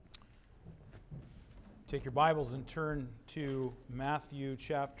Take your Bibles and turn to Matthew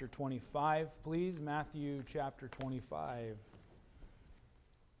chapter 25, please. Matthew chapter 25.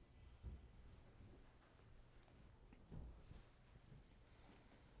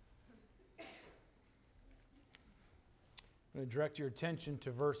 I'm going to direct your attention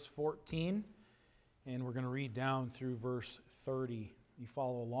to verse 14, and we're going to read down through verse 30. You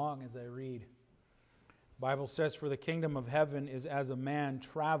follow along as I read. The Bible says, "For the kingdom of heaven is as a man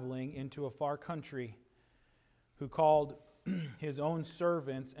traveling into a far country, who called his own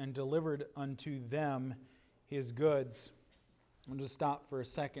servants and delivered unto them his goods." I'm going to stop for a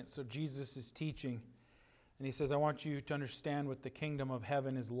second. So Jesus is teaching, and he says, I want you to understand what the kingdom of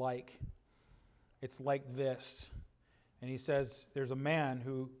heaven is like. It's like this. And he says, there's a man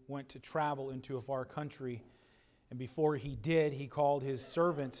who went to travel into a far country, and before he did, he called his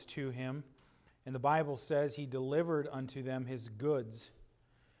servants to him, and the Bible says he delivered unto them his goods.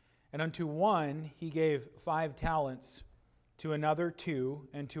 And unto one he gave 5 talents, to another 2,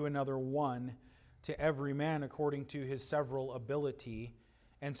 and to another 1, to every man according to his several ability,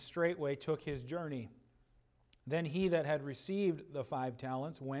 and straightway took his journey. Then he that had received the 5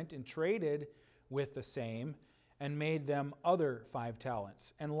 talents went and traded with the same, and made them other 5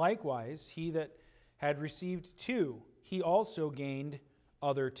 talents. And likewise he that had received 2, he also gained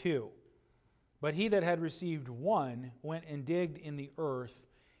other 2. But he that had received 1 went and digged in the earth,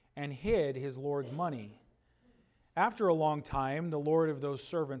 and hid his Lord's money. After a long time, the Lord of those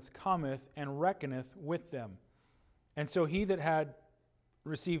servants cometh and reckoneth with them. And so he that had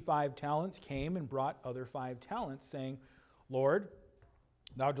received 5 talents came and brought other 5 talents, saying, Lord,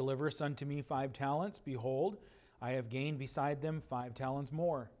 thou deliverest unto me 5 talents. Behold, I have gained beside them 5 talents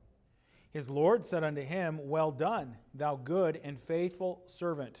more. His Lord said unto him, Well done, thou good and faithful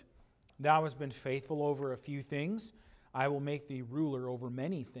servant. Thou hast been faithful over a few things. I will make thee ruler over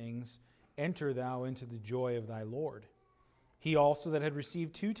many things. Enter thou into the joy of thy Lord. He also that had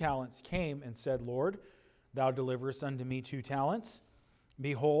received 2 talents came and said, Lord, thou deliverest unto me 2 talents.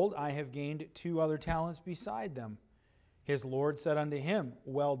 Behold, I have gained 2 other talents beside them. His Lord said unto him,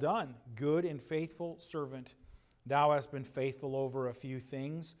 Well done, good and faithful servant. Thou hast been faithful over a few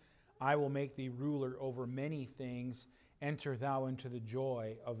things. I will make thee ruler over many things. Enter thou into the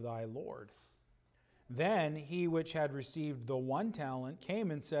joy of thy Lord. Then he which had received the 1 talent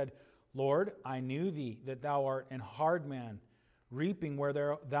came and said, Lord, I knew thee, that thou art an hard man, reaping where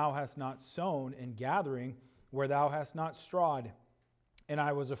thou hast not sown, and gathering where thou hast not strawed. And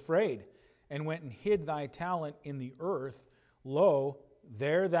I was afraid, and went and hid thy talent in the earth. Lo,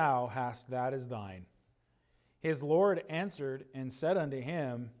 there thou hast that is thine. His Lord answered and said unto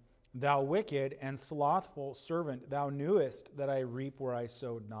him, Thou wicked and slothful servant, thou knewest that I reap where I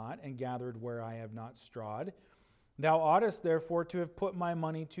sowed not, and gathered where I have not strawed. Thou oughtest therefore to have put my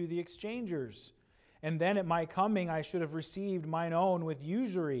money to the exchangers, and then at my coming I should have received mine own with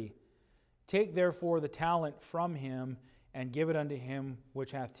usury. Take therefore the talent from him, and give it unto him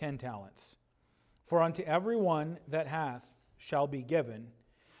which hath 10 talents. For unto every one that hath shall be given,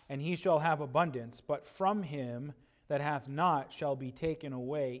 and he shall have abundance, but from him that hath not shall be taken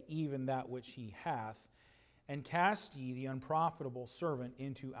away even that which he hath. And cast ye the unprofitable servant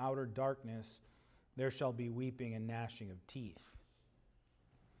into outer darkness. There shall be weeping and gnashing of teeth.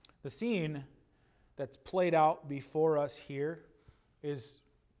 The scene that's played out before us here is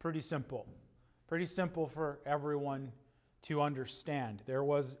pretty simple. Pretty simple for everyone to understand. There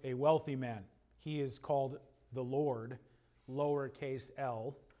was a wealthy man. He is called the Lord, lowercase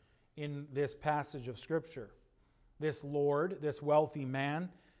l, in this passage of Scripture. This Lord, this wealthy man,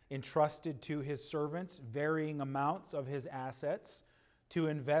 entrusted to his servants varying amounts of his assets to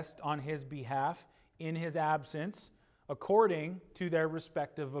invest on his behalf in his absence according to their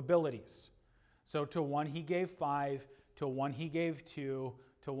respective abilities. So to one he gave 5, to one he gave 2,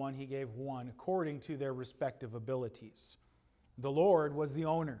 to one he gave 1, according to their respective abilities. The Lord was the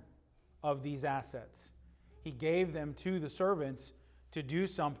owner of these assets. He gave them to the servants to do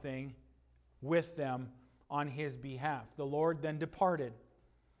something with them on his behalf. The Lord then departed,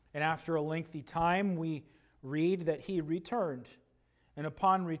 and after a lengthy time we read that he returned. And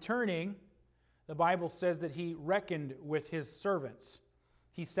upon returning, the Bible says that he reckoned with his servants.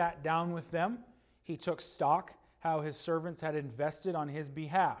 He sat down with them. He took stock how his servants had invested on his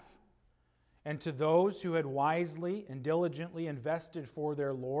behalf. And to those who had wisely and diligently invested for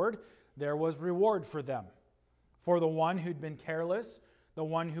their Lord, there was reward for them. For the one who'd been careless, the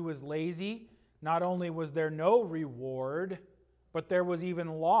one who was lazy, not only was there no reward, but there was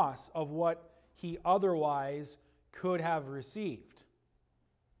even loss of what he otherwise could have received.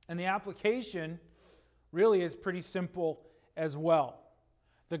 And the application really is pretty simple as well.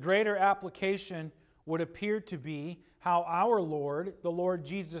 The greater application would appear to be how our Lord, the Lord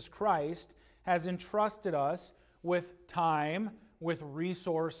Jesus Christ, has entrusted us with time, with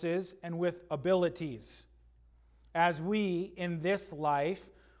resources, and with abilities. As we, in this life,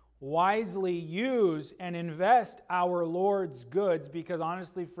 wisely use and invest our Lord's goods, because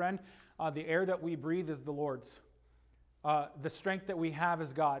honestly, friend, the air that we breathe is the Lord's. The strength that we have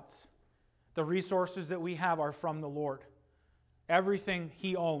is God's. The resources that we have are from the Lord. Everything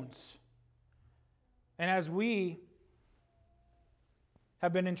He owns. And as we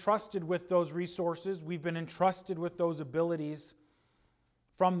have been entrusted with those resources, we've been entrusted with those abilities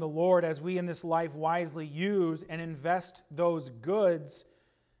from the Lord, as we in this life wisely use and invest those goods,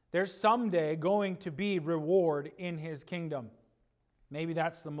 there's someday going to be reward in His kingdom. Maybe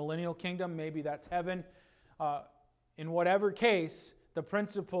that's the millennial kingdom, maybe that's heaven. In whatever case, the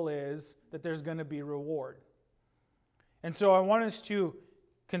principle is that there's going to be reward. And so I want us to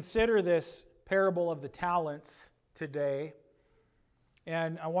consider this parable of the talents today.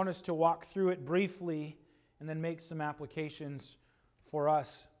 And I want us to walk through it briefly and then make some applications for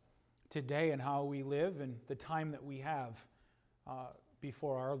us today and how we live and the time that we have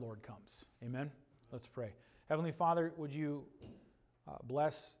before our Lord comes. Amen? Let's pray. Heavenly Father, would you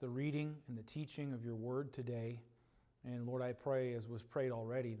bless the reading and the teaching of your word today. And Lord, I pray, as was prayed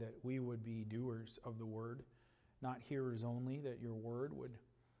already, that we would be doers of the word, not hearers only, that your word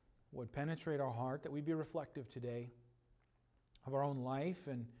would penetrate our heart, that we'd be reflective today of our own life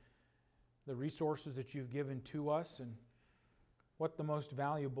and the resources that you've given to us and what the most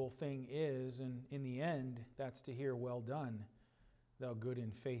valuable thing is. And in the end, that's to hear, "Well done, thou good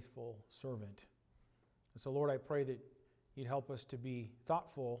and faithful servant." And so, Lord, I pray that you'd help us to be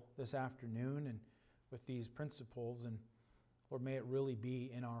thoughtful this afternoon and with these principles. And Lord, may it really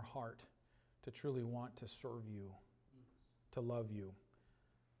be in our heart to truly want to serve you, to love you,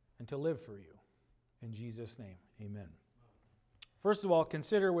 and to live for you. In Jesus' name, amen. First of all,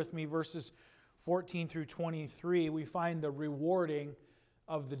 consider with me verses 14 through 23. We find the rewarding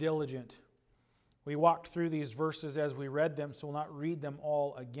of the diligent. We walked through these verses as we read them, so we'll not read them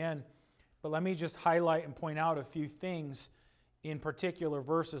all again. But let me just highlight and point out a few things in particular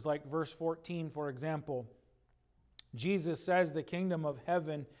verses, like verse 14, for example. Jesus says the kingdom of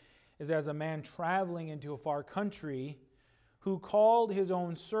heaven is as a man traveling into a far country who called his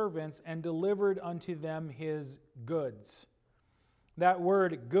own servants and delivered unto them his goods. That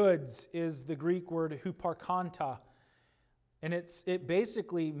word goods is the Greek word huparkanta. And it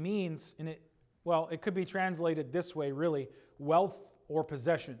basically means, it could be translated this way really, wealth or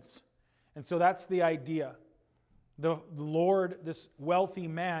possessions. And so that's the idea. The Lord, this wealthy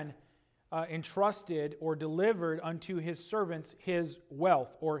man, entrusted or delivered unto his servants his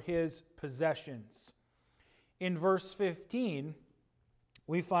wealth or his possessions. In verse 15,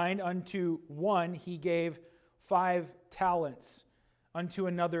 we find unto one he gave 5 talents, unto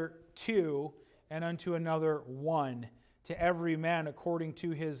another 2, and unto another 1, to every man according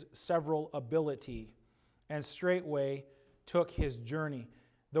to his several ability, and straightway took his journey.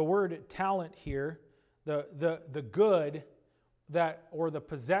 The word talent here, the good that, or the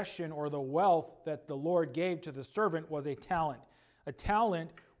possession or the wealth that the Lord gave to the servant was a talent. A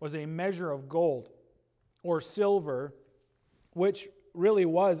talent was a measure of gold or silver, which really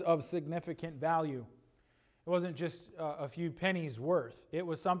was of significant value. It wasn't just a few pennies worth. It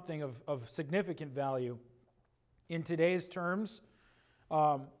was something of significant value. In today's terms,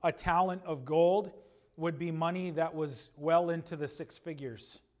 a talent of gold would be money that was well into the 6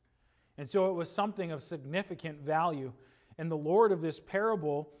 figures. And so it was something of significant value. And the Lord of this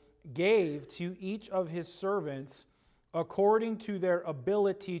parable gave to each of his servants according to their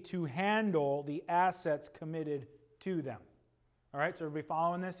ability to handle the assets committed to them. All right, so everybody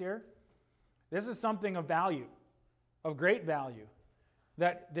following this here? This is something of value, of great value,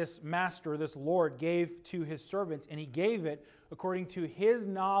 that this master, this Lord, gave to his servants, and he gave it according to his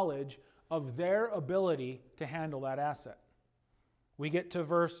knowledge of their ability to handle that asset. We get to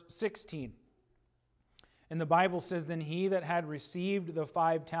verse 16. And the Bible says, "Then he that had received the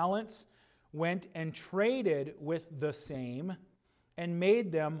 5 talents went and traded with the same and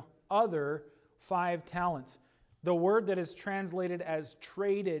made them other 5 talents." The word that is translated as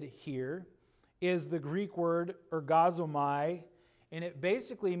traded here is the Greek word ergazomai, and it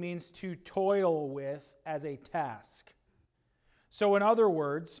basically means to toil with as a task. So in other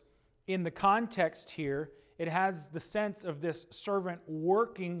words, in the context here, it has the sense of this servant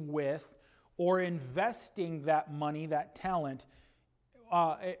working with or investing that money, that talent,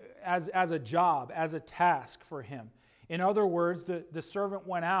 as a job, as a task for him. In other words, the servant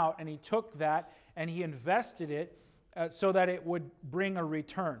went out and he took that and he invested it so that it would bring a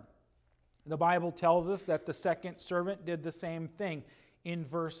return. The Bible tells us that the second servant did the same thing in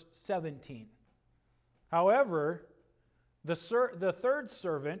verse 17. However, the third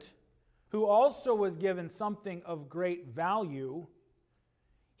servant, who also was given something of great value,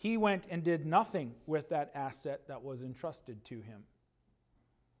 he went and did nothing with that asset that was entrusted to him.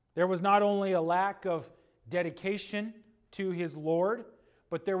 There was not only a lack of dedication to his Lord,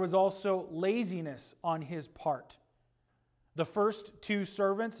 but there was also laziness on his part. The first two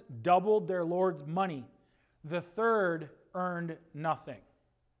servants doubled their Lord's money. The third earned nothing.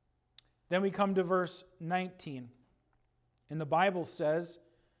 Then we come to verse 19. And the Bible says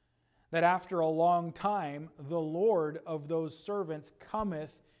that after a long time, the Lord of those servants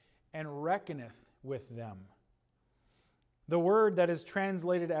cometh and reckoneth with them. The word that is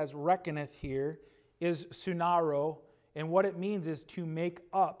translated as reckoneth here is sunaro, and what it means is to make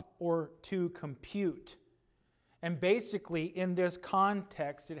up or to compute. And basically, in this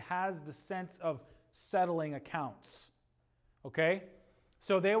context, it has the sense of settling accounts. Okay?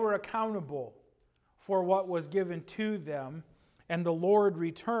 So they were accountable for what was given to them, and the Lord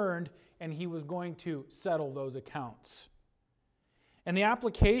returned, and he was going to settle those accounts. And the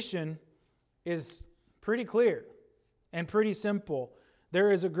application is pretty clear and pretty simple.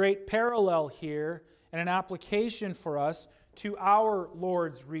 There is a great parallel here and an application for us to our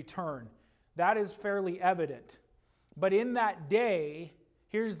Lord's return. That is fairly evident. But in that day,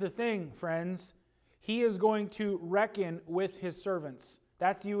 here's the thing, friends. He is going to reckon with his servants.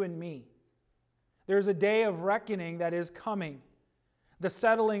 That's you and me. There's a day of reckoning that is coming. The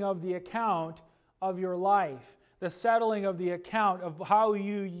settling of the account of your life. The settling of the account of how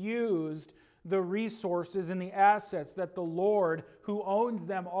you used the resources and the assets that the Lord, who owns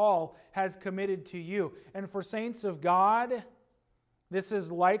them all, has committed to you. And for saints of God, this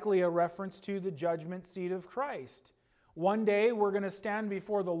is likely a reference to the judgment seat of Christ. One day we're going to stand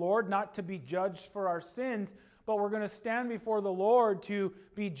before the Lord, not to be judged for our sins, but we're going to stand before the Lord to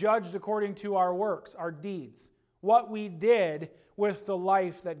be judged according to our works, our deeds, what we did with the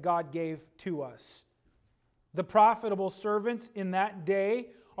life that God gave to us. The profitable servants in that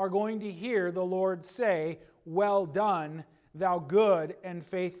day are going to hear the Lord say, "Well done, thou good and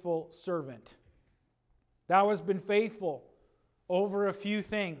faithful servant. Thou hast been faithful over a few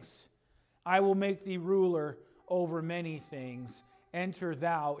things. I will make thee ruler over many things. Enter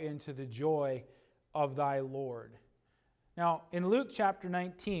thou into the joy of thy Lord." Now, in Luke chapter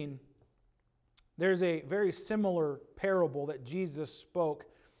 19, there's a very similar parable that Jesus spoke.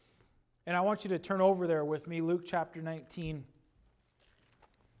 And I want you to turn over there with me, Luke chapter 19.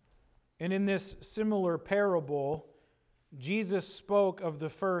 And in this similar parable, Jesus spoke of the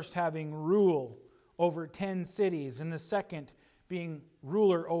first having rule over 10 cities, and the second being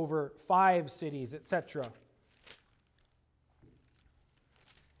ruler over 5 cities, etc.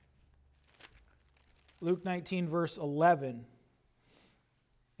 Luke 19, verse 11.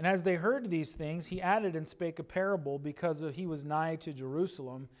 And as they heard these things, he added and spake a parable, because he was nigh to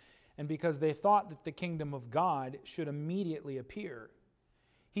Jerusalem, and because they thought that the kingdom of God should immediately appear.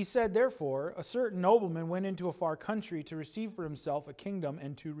 He said, therefore, a certain nobleman went into a far country to receive for himself a kingdom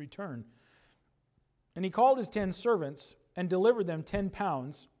and to return. And he called his 10 servants and delivered them 10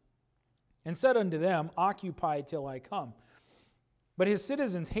 pounds and said unto them, Occupy till I come. But his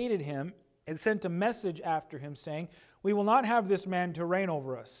citizens hated him and sent a message after him, saying, We will not have this man to reign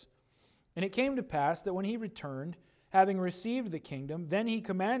over us. And it came to pass that when he returned, having received the kingdom, then he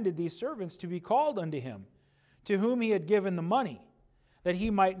commanded these servants to be called unto him, to whom he had given the money, that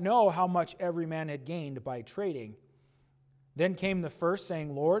he might know how much every man had gained by trading. Then came the first,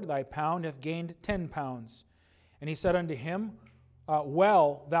 saying, Lord, thy pound hath gained 10 pounds. And he said unto him,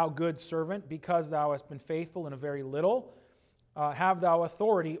 Well, thou good servant, because thou hast been faithful in a very little, have thou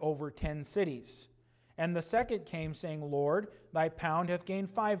authority over 10 cities. And the second came, saying, Lord, thy pound hath gained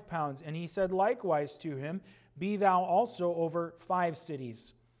 5 pounds. And he said likewise to him, Be thou also over 5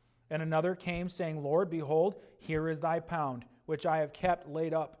 cities. And another came, saying, Lord, behold, here is thy pound, which I have kept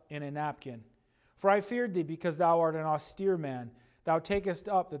laid up in a napkin. For I feared thee, because thou art an austere man. Thou takest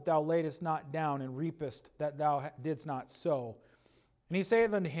up that thou laidest not down, and reapest that thou didst not sow. And he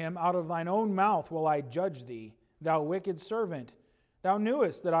saith unto him, Out of thine own mouth will I judge thee, thou wicked servant. Thou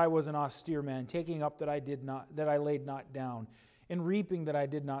knewest that I was an austere man, taking up that I laid not down, and reaping that I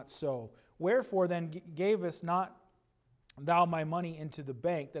did not sow. Wherefore then gavest not thou my money into the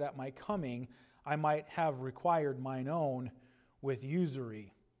bank, that at my coming I might have required mine own with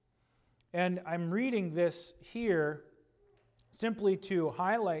usury? And I'm reading this here simply to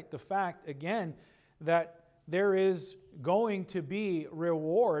highlight the fact, again, that there is going to be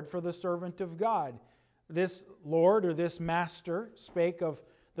reward for the servant of God. This Lord, or this master, spake of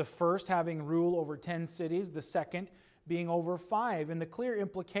the first having rule over 10 cities, the second being over 5. And the clear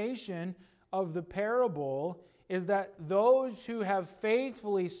implication of the parable is that those who have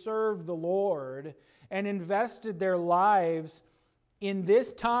faithfully served the Lord and invested their lives in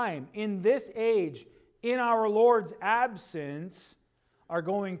this time, in this age, in our Lord's absence, are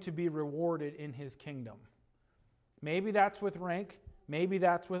going to be rewarded in His kingdom. Maybe that's with rank, maybe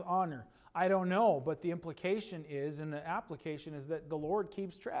that's with honor. I don't know, but the implication is, and the application is, that the Lord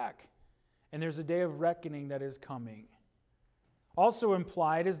keeps track. And there's a day of reckoning that is coming. Also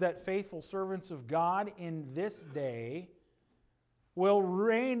implied is that faithful servants of God in this day will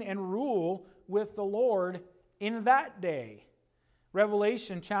reign and rule with the Lord in that day.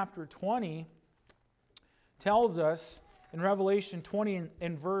 Revelation chapter 20 tells us, in Revelation 20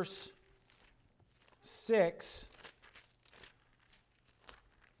 in verse 6,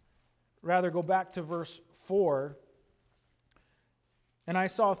 rather go back to verse 4, and I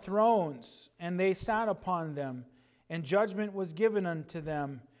saw thrones, and they sat upon them, and judgment was given unto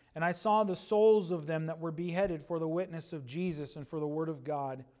them. And I saw the souls of them that were beheaded for the witness of Jesus and for the word of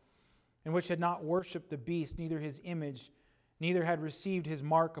God, and which had not worshipped the beast, neither his image, neither had received his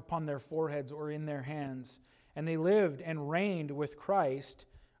mark upon their foreheads or in their hands. And they lived and reigned with Christ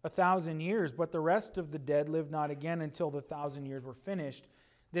 1,000 years. But the rest of the dead lived not again until the 1,000 years were finished.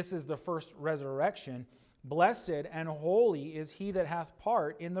 This is the first resurrection. Blessed and holy is he that hath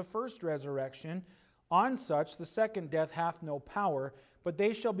part in the first resurrection. On such the second death hath no power, but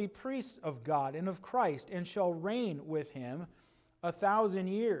they shall be priests of God and of Christ, and shall reign with him 1,000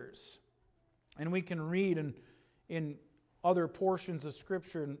 years. And we can read in other portions of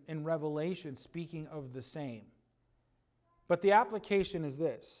Scripture in Revelation speaking of the same. But the application is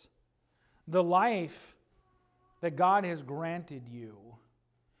this: the life that God has granted you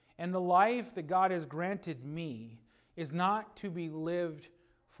and the life that God has granted me is not to be lived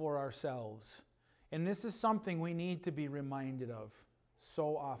for ourselves. And this is something we need to be reminded of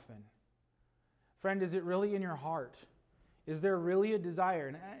so often. Friend, is it really in your heart? Is there really a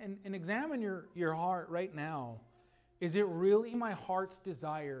desire? And examine your heart right now. Is it really my heart's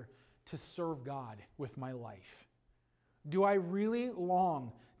desire to serve God with my life? Do I really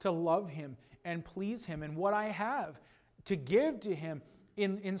long to love Him and please Him and what I have to give to Him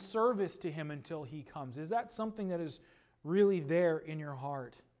in service to Him until He comes? Is that something that is really there in your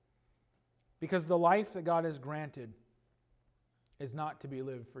heart? Because the life that God has granted is not to be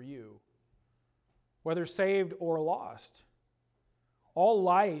lived for you, whether saved or lost. All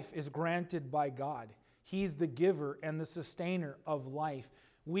life is granted by God. He's the giver and the sustainer of life.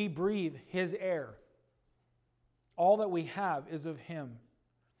 We breathe His air. All that we have is of Him.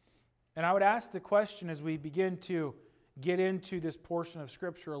 And I would ask the question as we begin to get into this portion of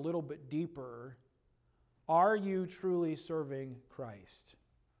Scripture a little bit deeper: are you truly serving Christ?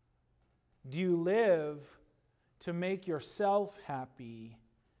 Do you live to make yourself happy?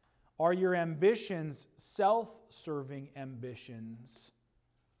 Are your ambitions self-serving ambitions?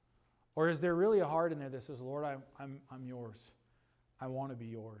 Or is there really a heart in there that says, Lord, I'm yours. I want to be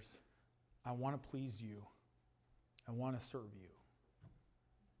yours. I want to please you. I want to serve you.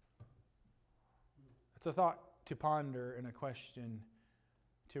 It's a thought to ponder and a question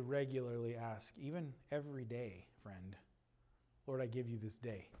to regularly ask, even every day, friend. Lord, I give you this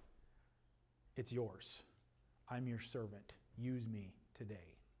day. It's yours. I'm your servant. Use me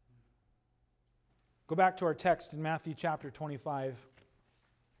today. Go back to our text in Matthew chapter 25.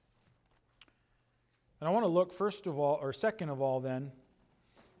 And I want to look second of all then,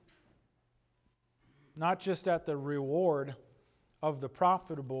 not just at the reward of the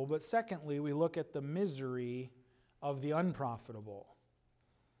profitable, but secondly, we look at the misery of the unprofitable.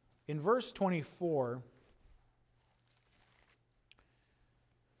 In verse 24,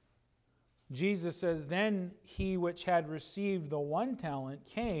 Jesus says, Then he which had received the 1 talent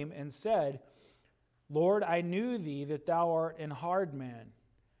came and said, Lord, I knew thee that thou art an hard man,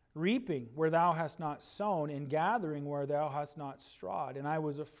 reaping where thou hast not sown, and gathering where thou hast not strawed. And I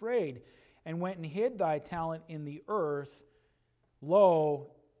was afraid, and went and hid thy talent in the earth.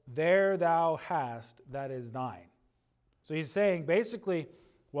 Lo, there thou hast that is thine. So he's saying basically,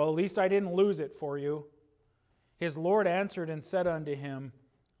 well, at least I didn't lose it for you. His Lord answered and said unto him,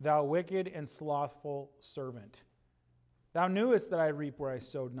 Thou wicked and slothful servant, thou knewest that I reap where I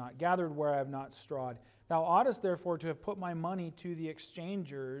sowed not, gathered where I have not strawed. Thou oughtest therefore to have put my money to the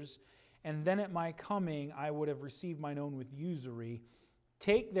exchangers, and then at my coming I would have received mine own with usury.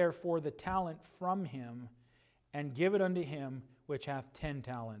 Take therefore the talent from him, and give it unto him which hath 10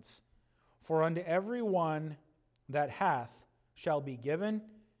 talents. For unto every one that hath shall be given,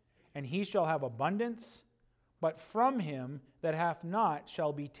 and he shall have abundance, but from him that hath not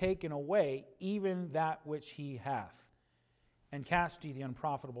shall be taken away even that which he hath. And cast ye the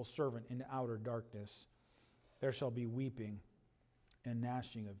unprofitable servant into outer darkness. There shall be weeping and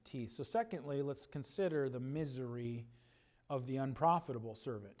gnashing of teeth. So secondly, let's consider the misery of the unprofitable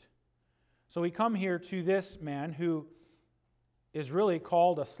servant. So we come here to this man who is really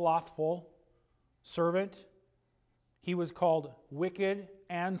called a slothful servant. He was called wicked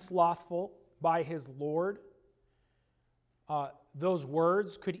and slothful by his Lord. Those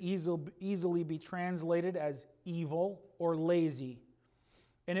words could easily be translated as evil or lazy.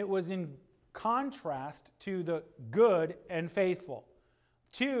 And it was in contrast to the good and faithful.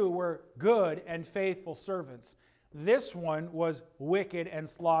 Two were good and faithful servants. This one was wicked and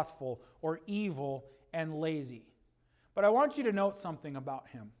slothful, or evil and lazy. But I want you to note something about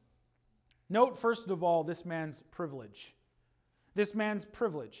him. Note, first of all, this man's privilege. This man's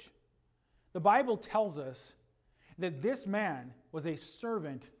privilege. The Bible tells us that this man was a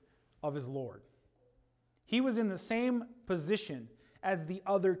servant of his Lord. He was in the same position as the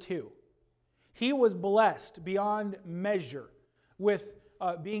other two. He was blessed beyond measure with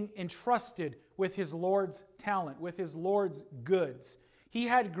being entrusted with his Lord's talent, with his Lord's goods. He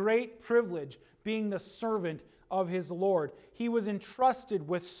had great privilege being the servant of his Lord. He was entrusted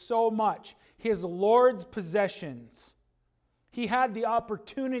with so much, his Lord's possessions. He had the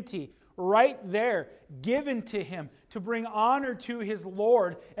opportunity right there given to him to bring honor to his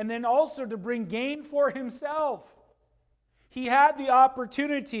Lord and then also to bring gain for himself. He had the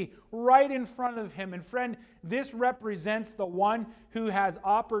opportunity right in front of him. And friend, this represents the one who has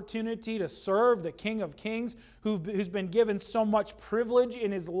opportunity to serve the King of Kings, who's been given so much privilege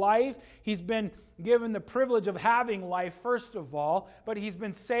in his life. He's been given the privilege of having life, first of all, but he's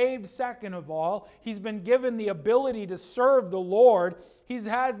been saved, second of all. He's been given the ability to serve the Lord. He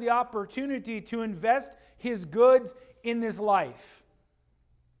has the opportunity to invest his goods in this life.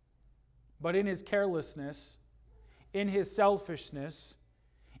 But in his carelessness, in his selfishness,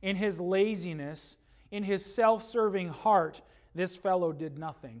 in his laziness, in his self-serving heart, this fellow did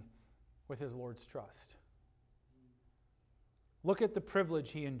nothing with his Lord's trust. Look at the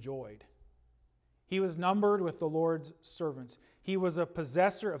privilege he enjoyed. He was numbered with the Lord's servants. He was a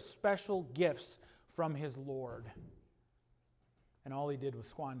possessor of special gifts from his Lord. And all he did was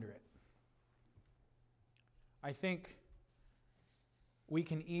squander it. I think we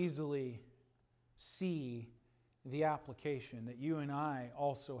can easily see the application that you and I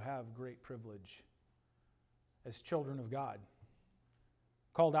also have great privilege as children of God.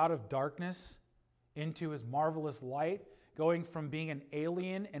 Called out of darkness into his marvelous light, going from being an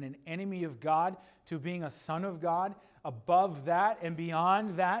alien and an enemy of God to being a son of God. Above that and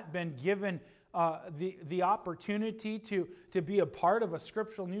beyond that, been given the opportunity to be a part of a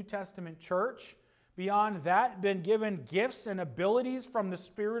scriptural New Testament church. Beyond that, been given gifts and abilities from the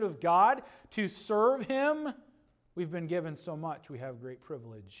Spirit of God to serve him. We've been given so much, we have great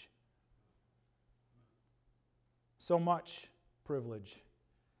privilege. So much privilege,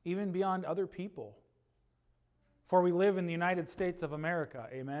 even beyond other people. For we live in the United States of America,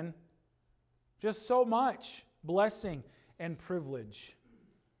 amen? Just so much blessing and privilege.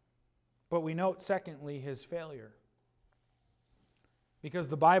 But we note, secondly, his failure. Because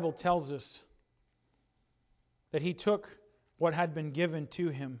the Bible tells us that he took what had been given to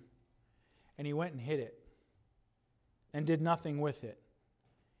him and he went and hid it and did nothing with it.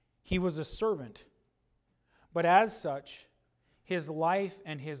 He was a servant, but as such, his life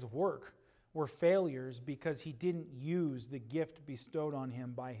and his work were failures because he didn't use the gift bestowed on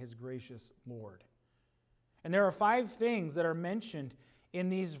him by his gracious Lord. And there are 5 things that are mentioned in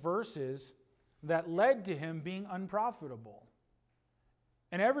these verses that led to him being unprofitable.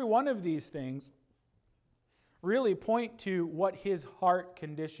 And every one of these things really point to what his heart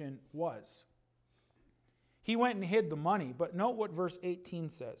condition was. He went and hid the money, but note what verse 18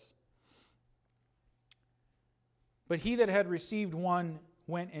 says. But he that had received one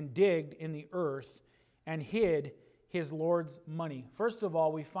went and digged in the earth and hid his Lord's money. First of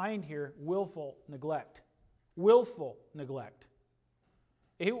all, we find here willful neglect. Willful neglect.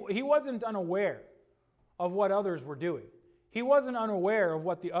 He wasn't unaware of what others were doing. He wasn't unaware of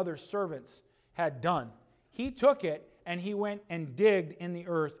what the other servants had done. He took it and he went and digged in the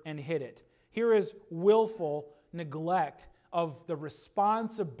earth and hid it. Here is willful neglect of the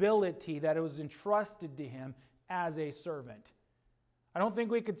responsibility that was entrusted to him as a servant. I don't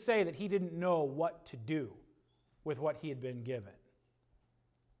think we could say that he didn't know what to do with what he had been given.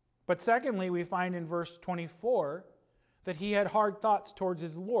 But secondly, we find in verse 24 that he had hard thoughts towards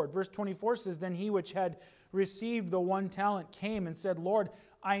his Lord. Verse 24 says, Then he which had received the 1 talent came and said, Lord,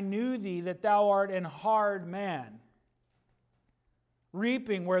 I knew thee, that thou art an hard man,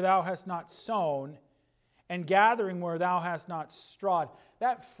 reaping where thou hast not sown, and gathering where thou hast not strawed.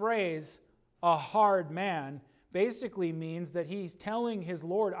 That phrase, a hard man, basically means that he's telling his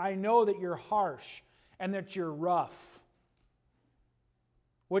Lord, I know that you're harsh and that you're rough,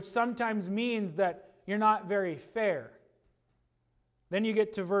 which sometimes means that you're not very fair. Then you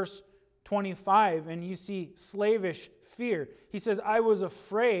get to verse 25 and you see slavish fear. He says, I was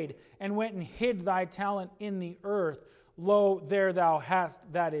afraid and went and hid thy talent in the earth. Lo, there thou hast,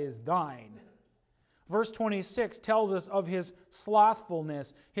 that is thine. Verse 26 tells us of his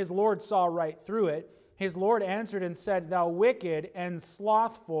slothfulness. His Lord saw right through it. His Lord answered and said, Thou wicked and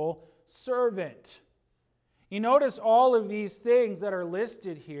slothful servant. You notice all of these things that are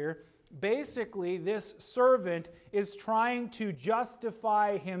listed here. Basically, this servant is trying to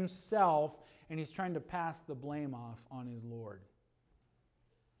justify himself, and he's trying to pass the blame off on his Lord.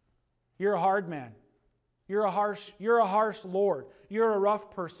 You're a hard man. You're a harsh Lord. You're a rough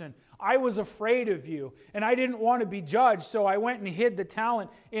person. I was afraid of you, and I didn't want to be judged, so I went and hid the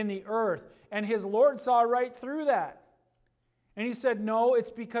talent in the earth. And his Lord saw right through that. And he said, no, it's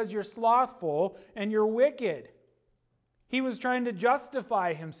because you're slothful and you're wicked. He was trying to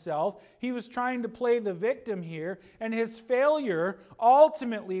justify himself. He was trying to play the victim here. And his failure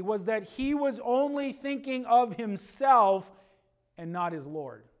ultimately was that he was only thinking of himself and not his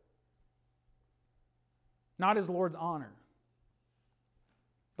Lord. Not his Lord's honor.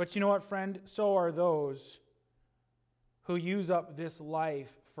 But you know what, friend? So are those who use up this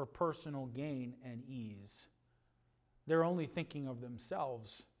life for personal gain and ease. They're only thinking of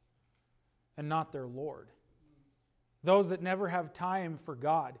themselves and not their Lord. Those that never have time for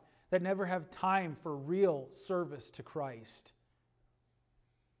God, that never have time for real service to Christ.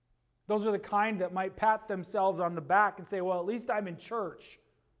 Those are the kind that might pat themselves on the back and say, well, at least I'm in church.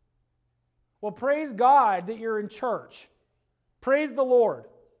 Well, praise God that you're in church. Praise the Lord.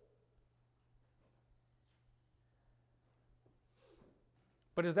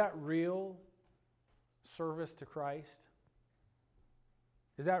 But is that real service to Christ?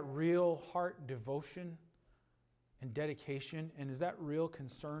 Is that real heart devotion and dedication? And is that real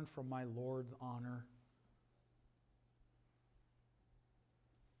concern for my Lord's honor?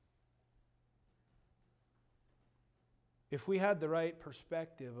 If we had the right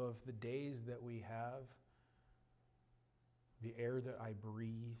perspective of the days that we have, the air that I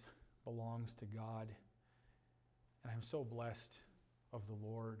breathe belongs to God, and I'm so blessed of the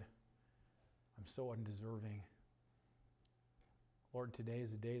Lord. I'm so undeserving. Lord, today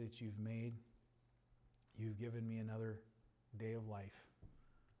is a day that you've made. You've given me another day of life,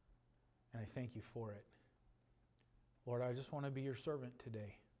 and I thank you for it. Lord, I just want to be your servant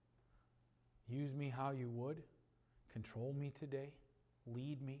today. Use me how you would. Control me today.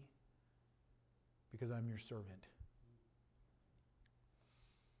 Lead me, because I'm your servant.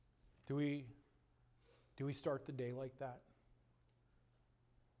 Do we start the day like that?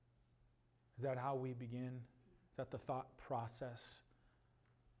 Is that how we begin? Is that the thought process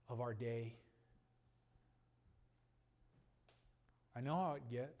of our day? I know how it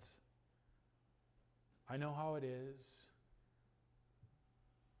gets. I know how it is.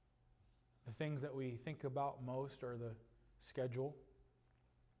 The things that we think about most are the schedule,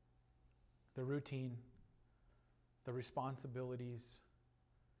 the routine, the responsibilities,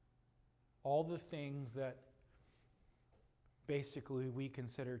 all the things that basically we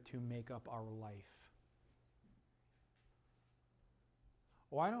consider to make up our life.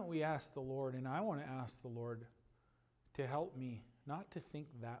 Why don't we ask the Lord, and I want to ask the Lord to help me not to think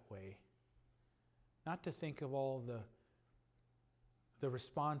that way, not to think of all the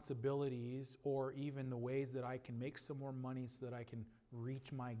responsibilities or even the ways that I can make some more money so that I can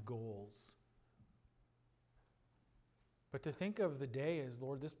reach my goals. But to think of the day as,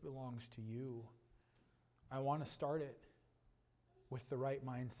 Lord, this belongs to you. I want to start it with the right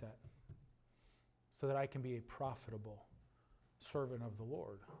mindset so that I can be a profitable servant of the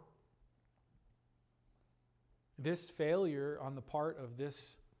Lord. This failure on the part of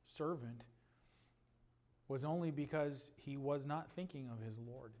this servant was only because he was not thinking of his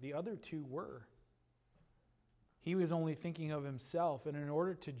Lord. The other two were. He was only thinking of himself, and in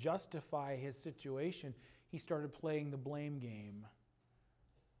order to justify his situation, he started playing the blame game.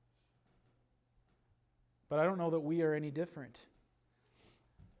 But I don't know that we are any different.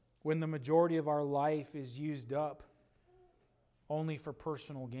 When the majority of our life is used up only for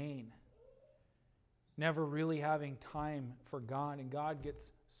personal gain, never really having time for God, and God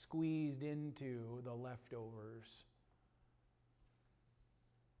gets squeezed into the leftovers.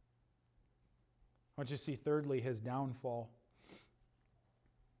 I want you to see, thirdly, his downfall.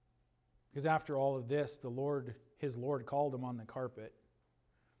 Because after all of this, his Lord called him on the carpet.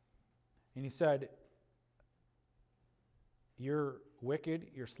 And he said, "You're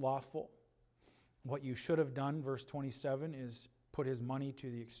wicked, you're slothful. What you should have done," verse 27, "is put his money to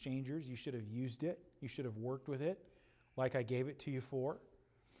the exchangers. You should have used it. You should have worked with it like I gave it to you for.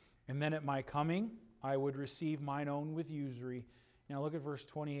 And then at my coming, I would receive mine own with usury." Now look at verse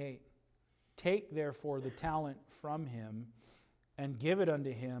 28. "Take therefore the talent from him and give it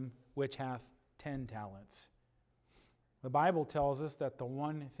unto him which hath 10 talents. The Bible tells us that the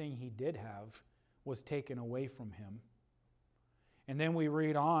one thing he did have was taken away from him. And then we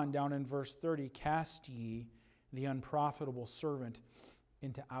read on down in verse 30, "Cast ye the unprofitable servant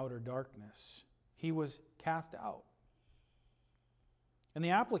into outer darkness." He was cast out. And the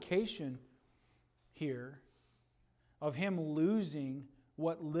application here of him losing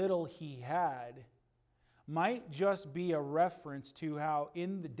what little he had might just be a reference to how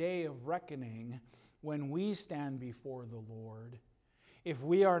in the day of reckoning, when we stand before the Lord, if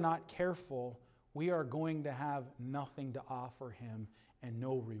we are not careful, we are going to have nothing to offer him and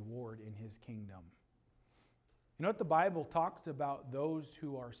no reward in his kingdom. You know what the Bible talks about? Those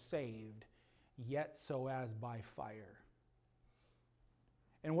who are saved, yet so as by fire.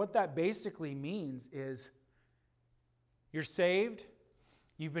 And what that basically means is you're saved,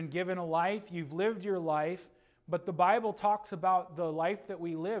 you've been given a life, you've lived your life, but the Bible talks about the life that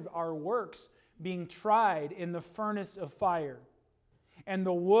we live, our works, being tried in the furnace of fire. And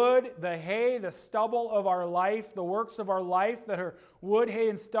the wood, the hay, the stubble of our life, the works of our life that are wood, hay,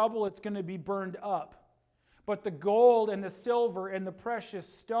 and stubble, it's going to be burned up. But the gold and the silver and the precious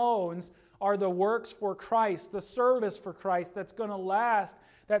stones are the works for Christ, the service for Christ that's going to last.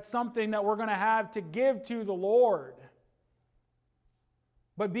 That's something that we're going to have to give to the Lord.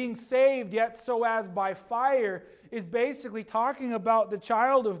 But being saved, yet so as by fire, is basically talking about the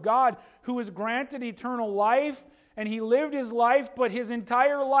child of God who is granted eternal life, and he lived his life, but his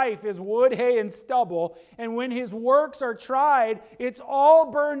entire life is wood, hay, and stubble. And when his works are tried, it's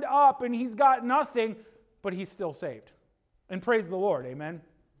all burned up, and he's got nothing, but he's still saved. And praise the Lord, amen?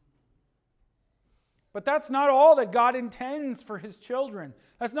 But that's not all that God intends for his children.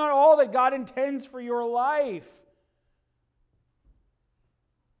 That's not all that God intends for your life.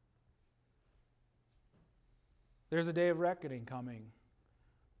 There's a day of reckoning coming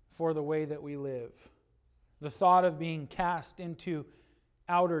for the way that we live. The thought of being cast into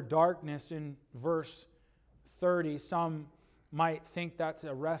outer darkness in verse 30, some might think that's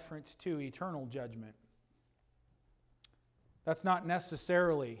a reference to eternal judgment. That's not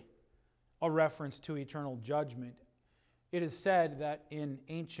necessarily a reference to eternal judgment. It is said that in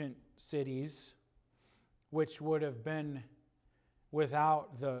ancient cities, which would have been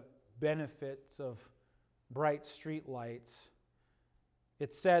without the benefits of bright street lights,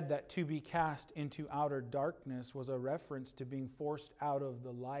 it's said that to be cast into outer darkness was a reference to being forced out of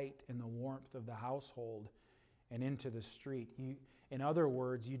the light and the warmth of the household and into the street. In other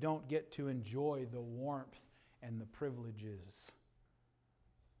words, you don't get to enjoy the warmth and the privileges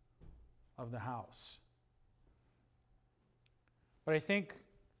of the house. But I think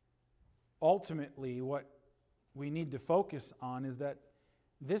ultimately what we need to focus on is that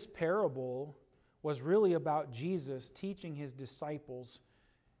this parable was really about Jesus teaching his disciples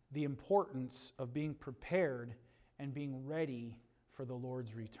the importance of being prepared and being ready for the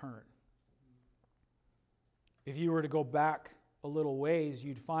Lord's return. If you were to go back a little ways,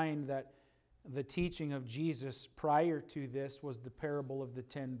 you'd find that the teaching of Jesus prior to this was the parable of the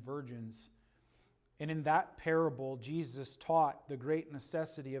 10 virgins. And in that parable, Jesus taught the great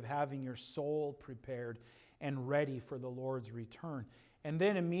necessity of having your soul prepared and ready for the Lord's return. And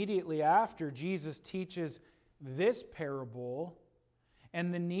then immediately after, Jesus teaches this parable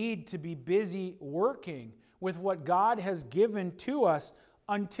and the need to be busy working with what God has given to us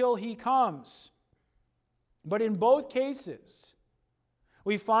until he comes. But in both cases,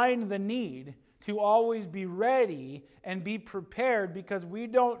 we find the need to always be ready and be prepared because we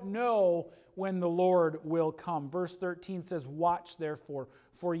don't know when the Lord will come. Verse 13 says, "Watch therefore,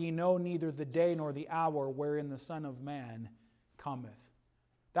 for ye know neither the day nor the hour wherein the Son of Man cometh."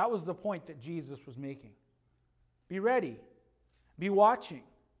 That was the point that Jesus was making. Be ready. Be watching.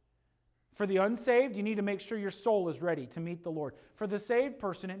 For the unsaved, you need to make sure your soul is ready to meet the Lord. For the saved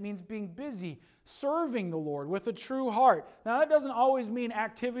person, it means being busy, serving the Lord with a true heart. Now, that doesn't always mean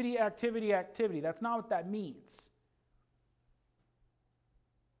activity. That's not what that means.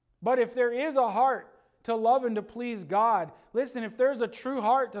 But if there is a heart to love and to please God, listen, if there's a true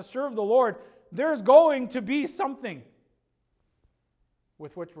heart to serve the Lord, there's going to be something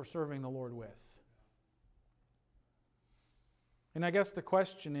with which we're serving the Lord with. And I guess the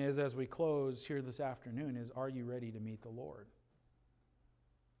question is, as we close here this afternoon, is are you ready to meet the Lord?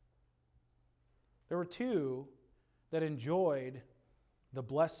 There were two that enjoyed the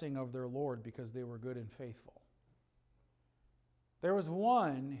blessing of their Lord because they were good and faithful. There was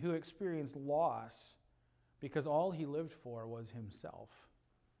one who experienced loss because all he lived for was himself.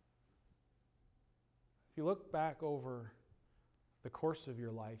 If you look back over the course of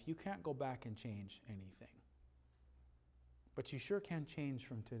your life, you can't go back and change anything. But you sure can change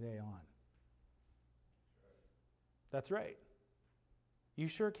from today on. That's right. You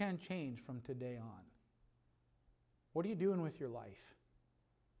sure can change from today on. What are you doing with your life?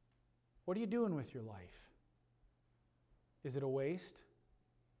 What are you doing with your life? Is it a waste?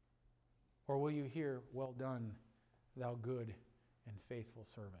 Or will you hear, "Well done, thou good and faithful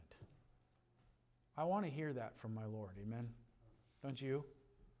servant"? I want to hear that from my Lord. Amen? Don't you?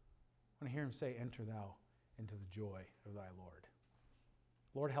 I want to hear him say, "Enter thou into the joy of thy Lord."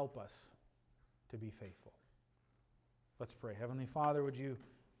 Lord, help us to be faithful. Let's pray. Heavenly Father, would you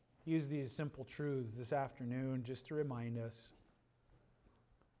use these simple truths this afternoon just to remind us,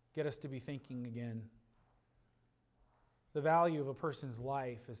 get us to be thinking again. The value of a person's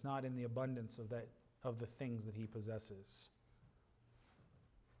life is not in the abundance of the things that he possesses.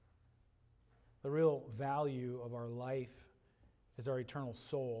 The real value of our life is our eternal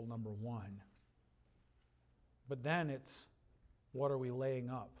soul, number one. But then it's, what are we laying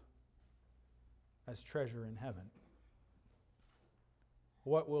up as treasure in heaven?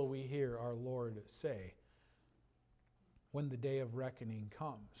 What will we hear our Lord say when the day of reckoning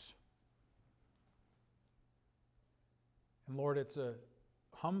comes? And Lord, it's a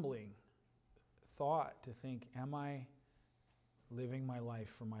humbling thought to think, am I living my life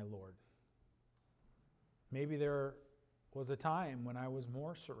for my Lord? Maybe there was a time when I was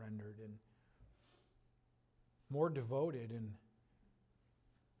more surrendered and more devoted, and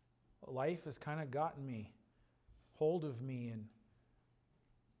life has kind of gotten me, hold of me, and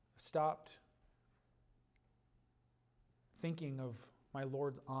stopped thinking of my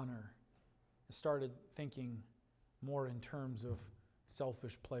Lord's honor. I started thinking more in terms of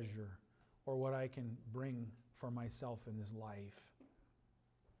selfish pleasure or what I can bring for myself in this life.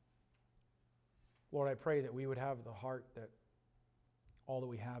 Lord, I pray that we would have the heart that all that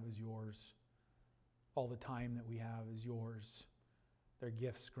we have is yours. All the time that we have is yours. They're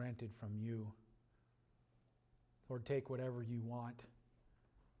gifts granted from you. Lord, take whatever you want.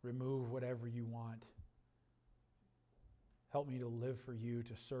 Remove whatever you want. Help me to live for you,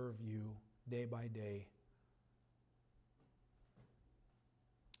 to serve you day by day.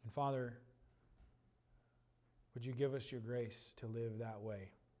 And Father, would you give us your grace to live that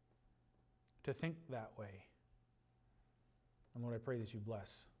way, to think that way? And Lord, I pray that you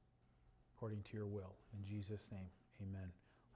bless according to your will. In Jesus' name, amen.